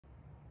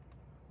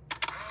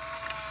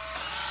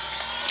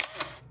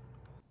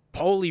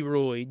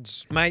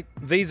Polaroids. Mate,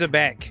 these are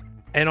back.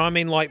 And I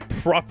mean like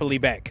properly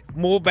back.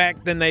 More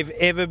back than they've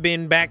ever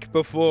been back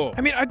before.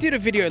 I mean, I did a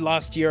video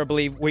last year, I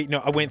believe.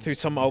 I went through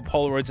some old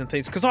Polaroids and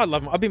things because I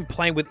love them. I've been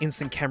playing with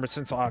instant cameras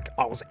since like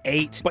I was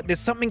 8. But there's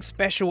something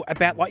special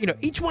about like,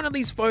 each one of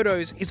these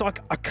photos is like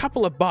a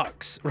couple of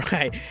bucks,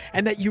 right?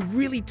 And that you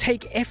really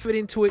take effort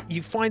into it.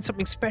 You find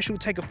something special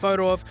to take a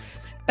photo of.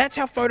 That's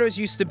how photos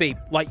used to be.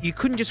 Like, you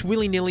couldn't just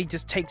willy-nilly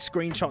just take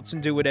screenshots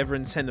and do whatever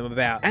and send them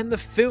about. And the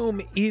film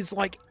is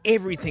like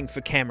everything for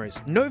cameras.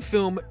 No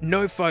film,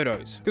 no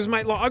photos. Because,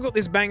 mate, like, I got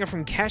this banger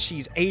from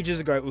Cashies ages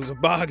ago. It was a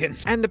bargain.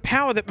 And the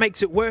power that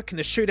makes it work and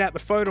to shoot out the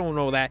photo and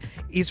all that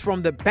is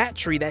from the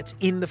battery that's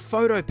in the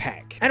photo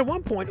pack. And at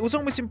one point, it was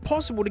almost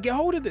impossible to get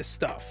hold of this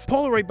stuff.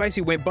 Polaroid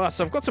basically went bust.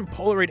 So I've got some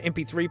Polaroid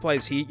MP3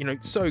 players here,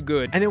 so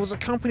good. And there was a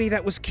company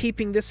that was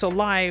keeping this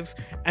alive.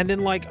 And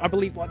then, like, I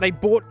believe, like, they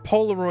bought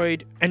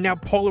Polaroid, and now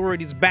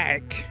Polaroid is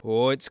back.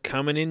 Oh, it's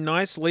coming in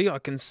nicely. I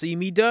can see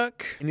me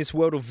duck. In this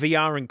world of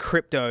VR and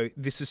crypto,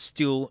 this is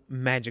still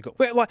magical.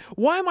 But like,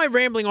 why am I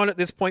rambling on at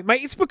this point,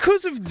 mate? It's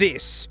because of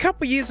this. A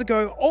couple of years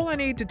ago, all I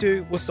needed to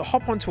do was to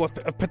hop onto a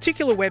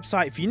particular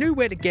website. If you knew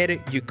where to get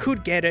it, you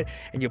could get it,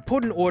 and you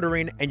put an order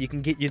in, and you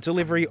can get your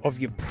delivery of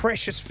your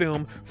precious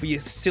film for your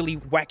silly,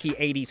 wacky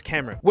 80s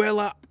camera.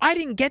 Well, I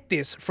didn't get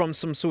this from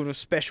some sort of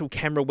special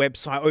camera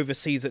website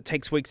overseas that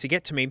takes weeks to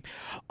get to me.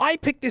 I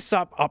picked this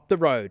up the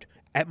road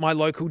at my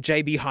local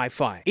JB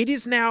Hi-Fi. It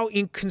is now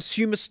in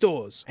consumer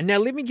stores. And now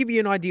let me give you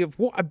an idea of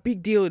what a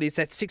big deal it is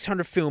that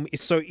 600 film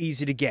is so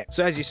easy to get.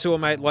 So as you saw,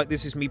 mate, like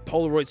this is me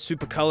Polaroid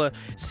Supercolor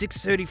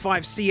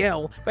 635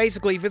 CL.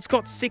 Basically, if it's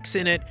got 6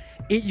 in it,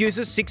 it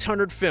uses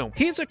 600 film.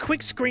 Here's a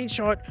quick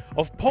screenshot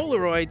of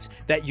Polaroids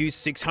that use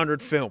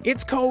 600 film.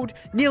 It's called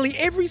nearly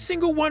every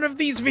single one of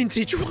these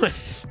vintage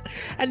ones.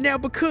 And now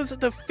because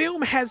the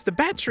film has the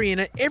battery in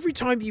it, every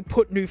time you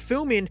put new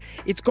film in,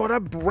 it's got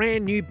a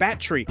brand new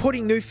battery.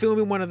 Putting new film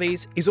in one of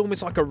these is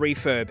almost like a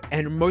refurb,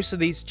 and most of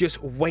these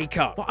just wake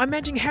up. Well,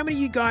 imagine how many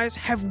of you guys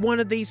have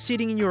one of these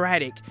sitting in your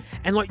attic,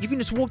 and like you can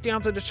just walk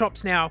down to the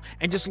shops now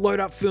and just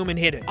load up film and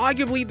hit it.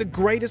 Arguably the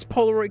greatest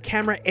Polaroid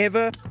camera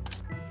ever.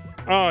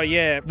 Oh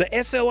yeah, the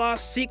SLR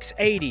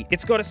 680.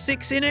 It's got a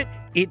 6 in it.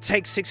 It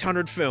takes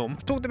 600 film.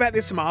 I've talked about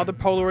this in my other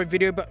Polaroid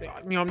video, but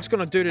I'm just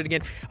going to do it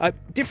again.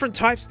 Different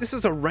types. This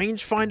is a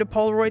rangefinder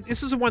Polaroid.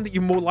 This is the one that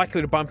you're more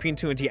likely to bump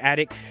into your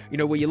attic,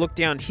 where you look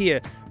down here.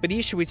 But the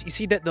issue is, you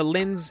see that the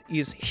lens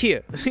is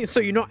here.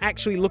 So you're not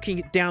actually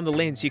looking down the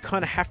lens. You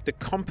kind of have to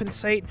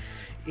compensate.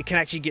 It can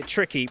actually get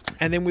tricky.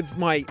 And then with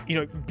my,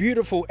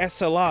 beautiful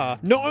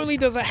SLR, not only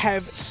does it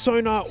have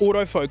sonar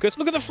autofocus,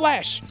 look at the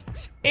flash.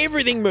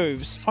 Everything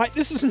moves. Right,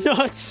 this is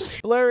nuts.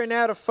 Blurring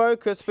out of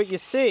focus, but you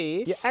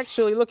see, you're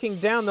actually looking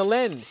down the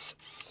lens.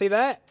 See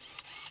that?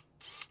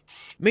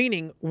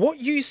 Meaning, what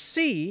you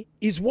see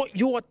is what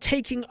you're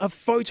taking a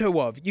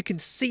photo of. You can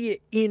see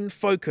it in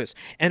focus.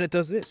 And it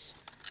does this.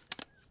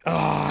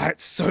 Oh,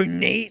 it's so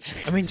neat.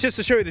 I mean, just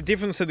to show you the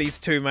difference of these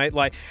two, mate,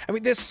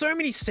 there's so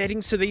many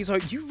settings to these.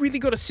 Like, you really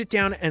got to sit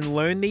down and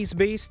learn these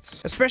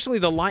beasts, especially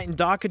the light and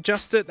dark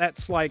adjuster.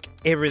 That's like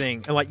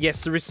everything. And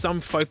yes, there is some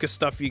focus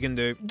stuff you can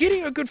do.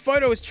 Getting a good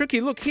photo is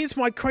tricky. Look, here's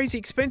my crazy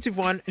expensive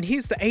one, and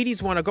here's the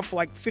 80s one I got for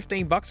like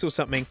 15 bucks or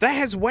something. That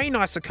has way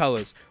nicer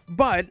colors,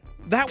 but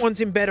that one's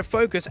in better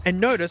focus.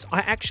 And notice, I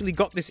actually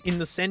got this in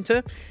the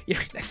center.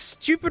 That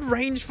stupid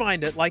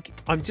rangefinder,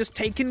 I'm just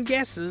taking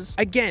guesses.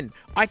 Again,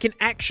 I can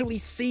actually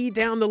see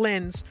down the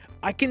lens.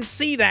 I can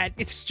see that.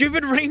 It's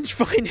stupid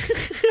rangefinder.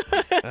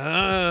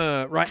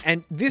 Right.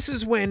 And this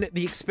is when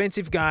the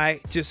expensive guy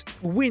just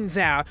wins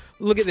out.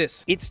 Look at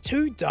this. It's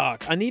too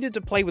dark. I needed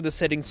to play with the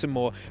settings some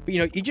more. But,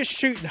 you just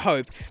shoot and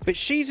hope. But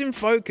she's in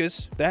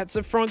focus. That's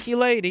a frankie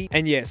lady.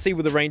 And yeah, see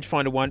with the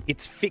rangefinder one,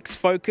 it's fixed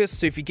focus.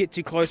 So if you get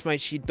too close,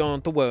 mate, she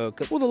don't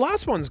work. Well, the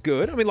last one's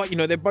good. I mean,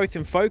 they're both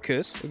in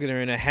focus. Look at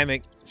her in a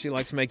hammock. She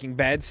likes making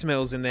bad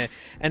smells in there.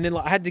 And then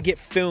I had to get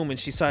film and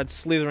she started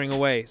slithering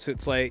away. So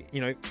it's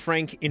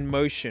Frank in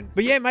motion.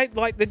 But yeah, mate,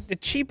 the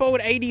cheap old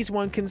 80s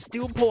one can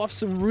still pull off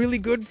some really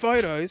good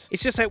photos.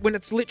 It's just that when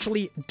it's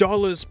literally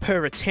dollars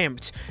per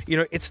attempt,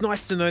 it's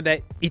nice to know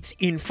that it's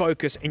in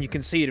focus and you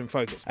can see it in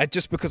focus.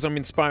 Just because I'm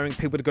inspiring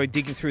people to go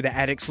digging through the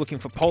attics looking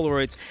for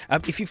Polaroids.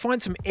 If you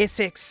find some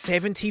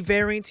SX70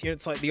 variants,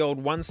 it's like the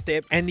old one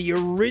step and the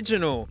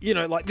original,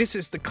 this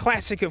is the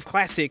classic of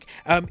classic.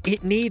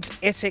 It needs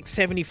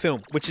SX70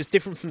 film, which is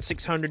different from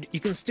 600. You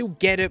can still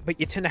get it, but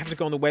you tend to have to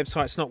go on the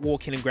website. It's not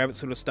walk in and grab it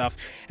sort of stuff.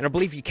 And I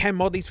believe you can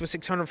mod these for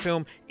 600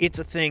 film. It's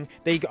a thing.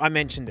 There you go. I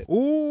mentioned it.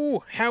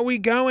 Ooh, how we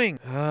going?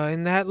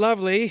 Isn't that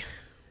lovely?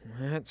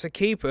 That's a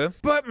keeper.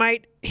 But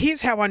mate,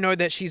 here's how I know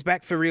that she's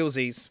back for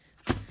realsies.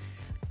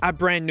 A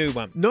brand new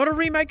one. Not a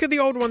remake of the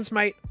old ones,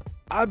 mate.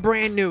 A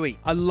brand newie.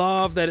 I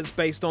love that it's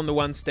based on the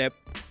one step.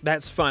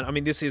 That's fun. I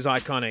mean, this is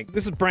iconic.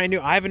 This is brand new.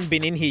 I haven't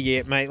been in here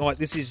yet, mate.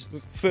 This is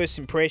first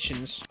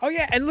impressions. Oh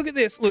yeah, and look at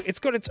this. Look, it's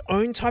got its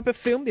own type of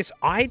film. This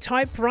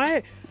I-type,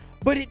 right?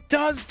 But it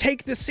does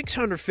take the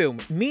 600 film,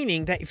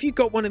 meaning that if you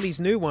got one of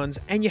these new ones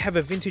and you have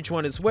a vintage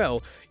one as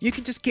well, you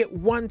could just get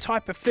one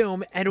type of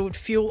film and it would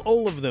fuel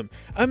all of them.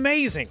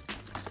 Amazing.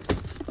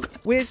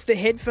 Where's the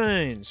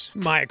headphones?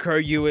 Micro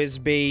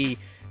USB.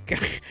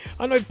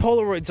 I know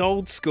Polaroid's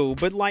old school,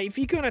 but like if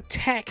you're gonna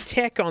tack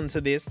tech onto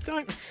this,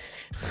 don't...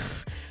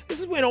 This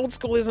is when old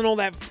school isn't all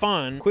that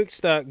fun. Quick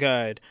start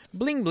guide.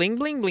 Bling, bling,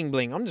 bling, bling,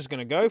 bling. I'm just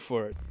gonna go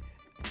for it.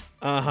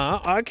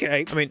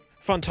 Okay. I mean,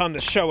 fun time to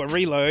show a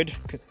reload.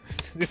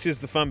 This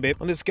is the fun bit.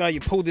 On this guy, you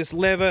pull this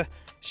lever.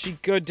 She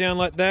go down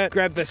like that.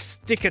 Grab the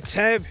sticker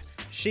tab.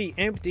 She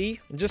empty.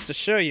 And just to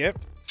show you,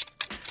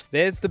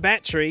 there's the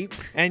battery.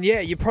 And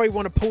yeah, you probably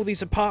want to pull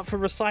these apart for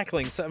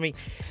recycling. So, I mean,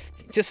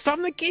 just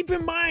something to keep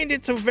in mind.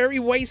 It's a very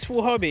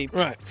wasteful hobby.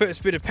 Right,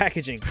 first bit of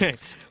packaging.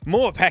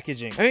 More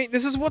packaging. I mean,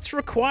 this is what's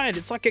required.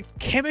 It's like a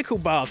chemical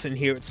bath in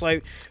here. It's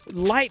like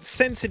light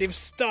sensitive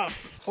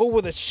stuff. All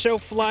with a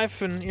shelf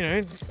life and, you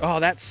know, oh,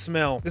 that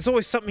smell. There's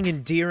always something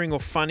endearing or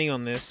funny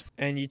on this.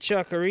 And you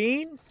chuck her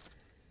in.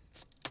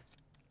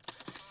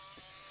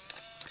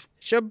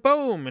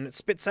 Shaboom, and it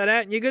spits that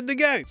out and you're good to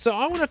go. So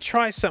I want to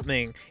try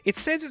something. It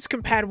says it's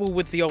compatible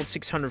with the old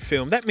 600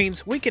 film. That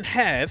means we can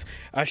have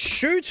a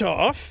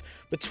shoot-off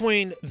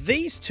between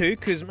these two,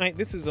 because, mate,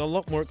 this is a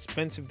lot more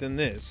expensive than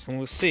this. And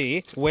we'll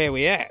see where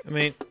we at. I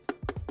mean,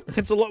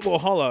 it's a lot more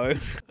hollow.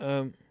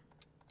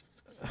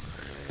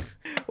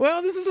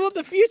 Well, this is what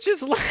the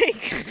future's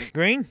like.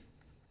 Green.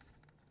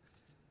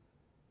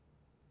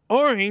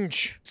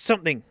 Orange.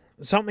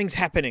 Something's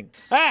happening.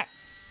 Ah!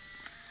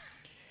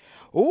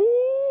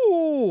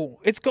 Ooh,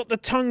 it's got the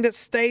tongue that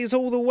stays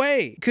all the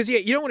way. Because, yeah,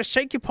 you don't want to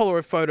shake your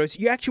Polaroid photos.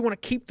 You actually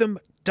want to keep them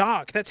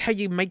dark. That's how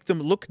you make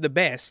them look the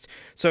best.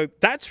 So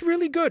that's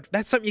really good.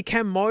 That's something you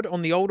can mod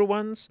on the older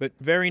ones, but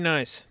very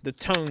nice. The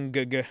tongue.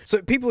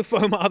 So people who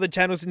follow my other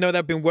channels know that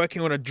I've been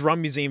working on a drum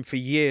museum for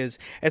years.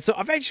 And so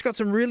I've actually got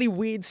some really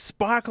weird,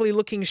 sparkly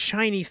looking,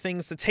 shiny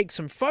things to take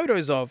some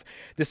photos of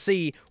to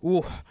see,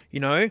 ooh, you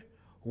know,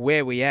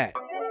 where we at.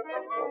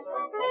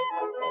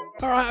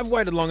 Alright, I've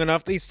waited long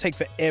enough. These take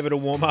forever to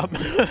warm up.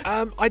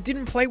 I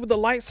didn't play with the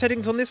light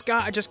settings on this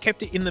guy. I just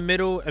kept it in the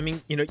middle. I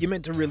mean, you know, you're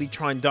meant to really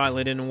try and dial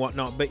it in and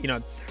whatnot, but, you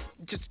know,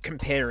 just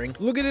comparing.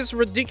 Look at this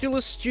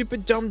ridiculous,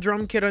 stupid, dumb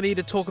drum kit I need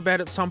to talk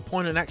about at some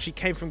point and actually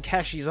came from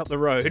Cashies up the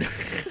road.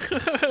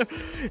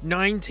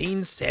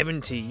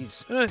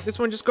 1970s. This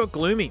one just got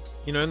gloomy,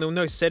 you know, and there were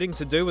no settings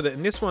to do with it.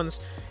 And this one's,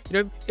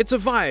 you know, it's a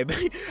vibe.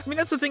 I mean,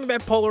 that's the thing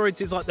about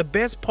Polaroids is like the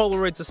best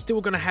Polaroids are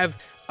still going to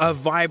have a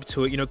vibe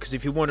to it, you know, because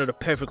if you wanted a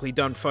perfectly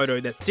done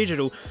photo that's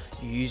digital,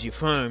 you use your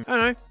phone. I don't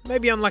know,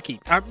 maybe unlucky.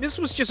 This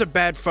was just a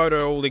bad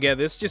photo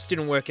altogether. This just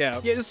didn't work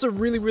out. Yeah, this is a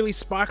really, really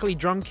sparkly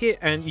drum kit,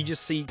 and you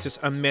just see just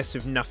a mess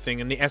of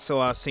nothing, and the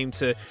SLR seemed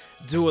to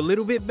do a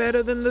little bit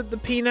better than the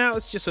P now.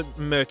 It's just a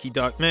murky,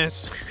 dark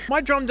mess.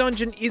 My drum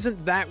dungeon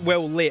isn't that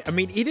well lit. I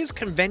mean, it is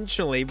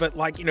conventionally, but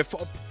like, you know,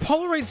 for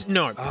Polaroids,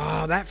 no.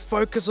 Ah, that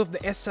focus of the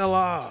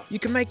SLR. You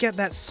can make out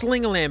that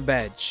Slingerland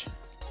badge.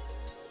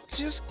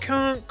 Just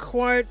can't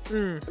quite...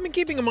 I mean,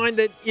 keeping in mind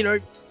that, you know,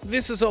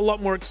 this is a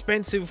lot more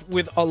expensive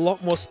with a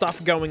lot more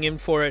stuff going in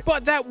for it.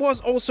 But that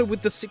was also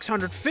with the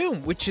 600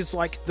 film, which is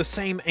like the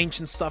same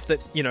ancient stuff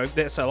that, you know,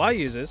 the SLR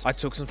uses. I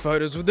took some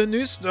photos with the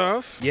new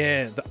stuff.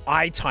 Yeah, the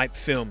I-type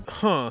film.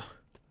 Huh.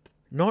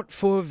 Not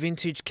for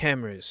vintage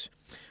cameras.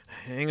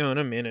 Hang on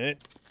a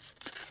minute.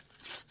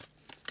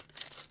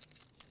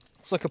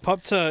 It's like a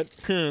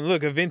Pop-Tart.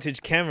 Look, a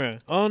vintage camera.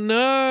 Oh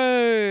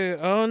no!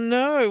 Oh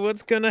no!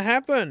 What's gonna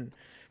happen?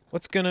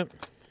 What's gonna...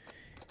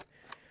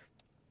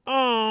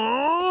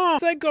 Oh,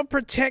 they got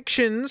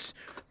protections.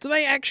 Do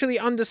they actually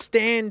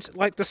understand,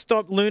 like, to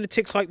stop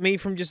lunatics like me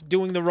from just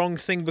doing the wrong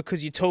thing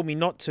because you told me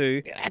not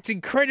to? That's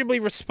incredibly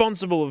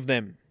responsible of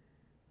them.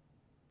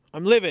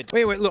 I'm livid.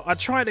 Wait, look, I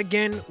tried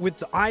again with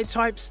the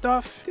I-type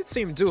stuff. Did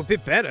seem to do a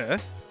bit better.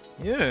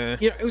 Yeah.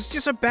 You know, it was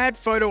just a bad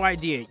photo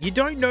idea. You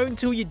don't know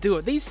until you do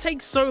it. These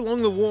take so long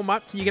to warm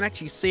up so you can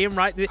actually see them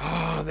right there.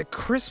 Oh, the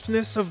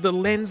crispness of the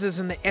lenses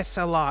and the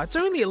SLR. It's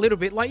only a little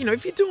bit. Like, you know,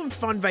 if you're doing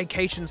fun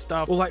vacation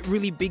stuff or like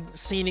really big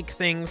scenic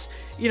things,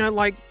 you know,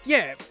 like,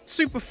 yeah,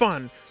 super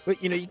fun.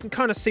 But, you know, you can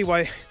kind of see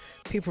why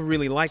people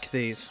really like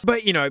these.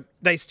 But, you know,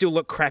 they still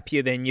look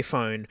crappier than your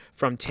phone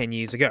from 10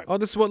 years ago. Oh,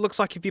 this is what it looks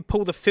like if you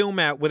pull the film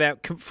out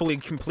without fully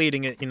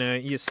completing it, you know,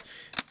 you just...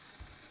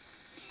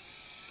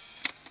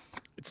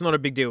 It's not a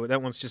big deal.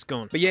 That one's just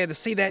gone. But yeah, to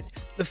see that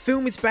the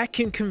film is back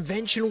in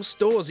conventional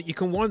stores that you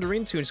can wander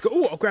into and just go,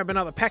 oh, I'll grab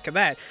another pack of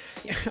that.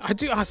 I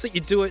do ask that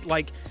you do it,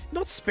 like,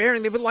 not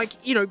sparingly, but like,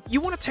 you know,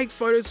 you want to take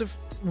photos of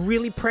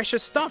really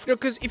precious stuff. You know,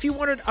 because if you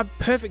wanted a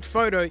perfect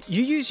photo,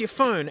 you use your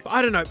phone.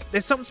 I don't know.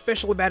 There's something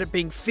special about it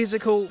being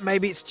physical.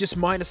 Maybe it's just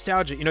my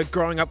nostalgia, you know,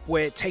 growing up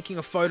where taking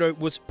a photo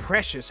was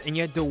precious and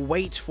you had to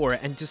wait for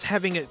it and just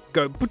having it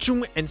go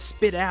and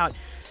spit out.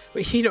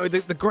 But, you know,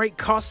 the great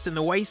cost and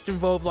the waste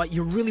involved, like,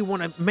 you really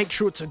want to make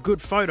sure it's a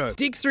good photo.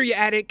 Dig through your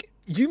attic,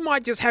 you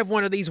might just have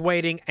one of these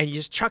waiting and you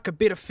just chuck a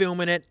bit of film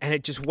in it and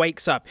it just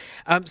wakes up.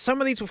 Some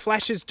of these with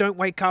flashes don't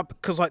wake up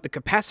because like the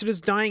capacitor's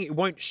dying. It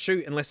won't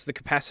shoot unless the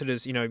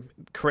capacitor's, you know,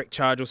 correct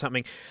charge or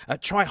something.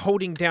 Try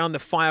holding down the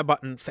fire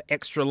button for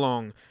extra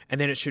long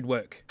and then it should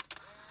work.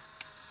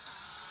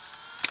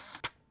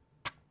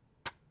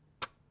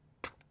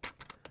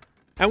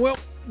 And well,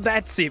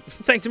 that's it.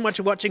 Thanks so much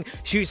for watching.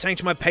 Huge thanks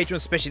to my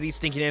patrons, especially these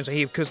stinky names are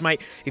here because,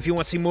 mate, if you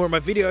want to see more of my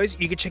videos,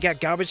 you can check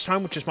out Garbage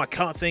Time, which is my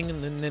car thing,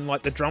 and then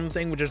like the drum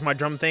thing, which is my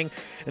drum thing,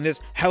 and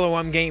there's Hello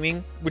I'm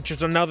Gaming, which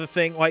is another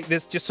thing. Like,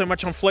 there's just so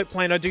much on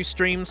Floatplane. I do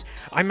streams.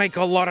 I make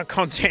a lot of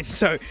content,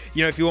 so,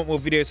 you know, if you want more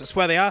videos, that's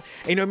where they are.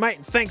 And, you know, mate,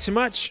 thanks so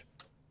much.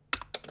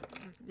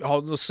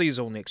 I'll see you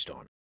all next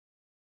time.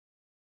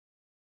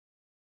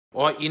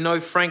 Like, you know,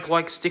 Frank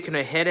likes sticking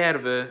her head out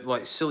of a,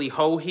 like, silly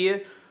hole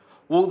here.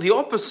 Well, the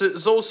opposite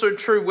is also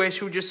true, where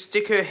she'll just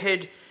stick her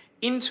head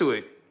into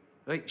it.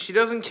 Like, she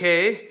doesn't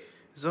care.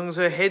 As long as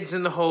her head's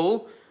in the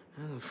hole,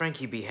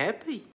 Frankie be happy.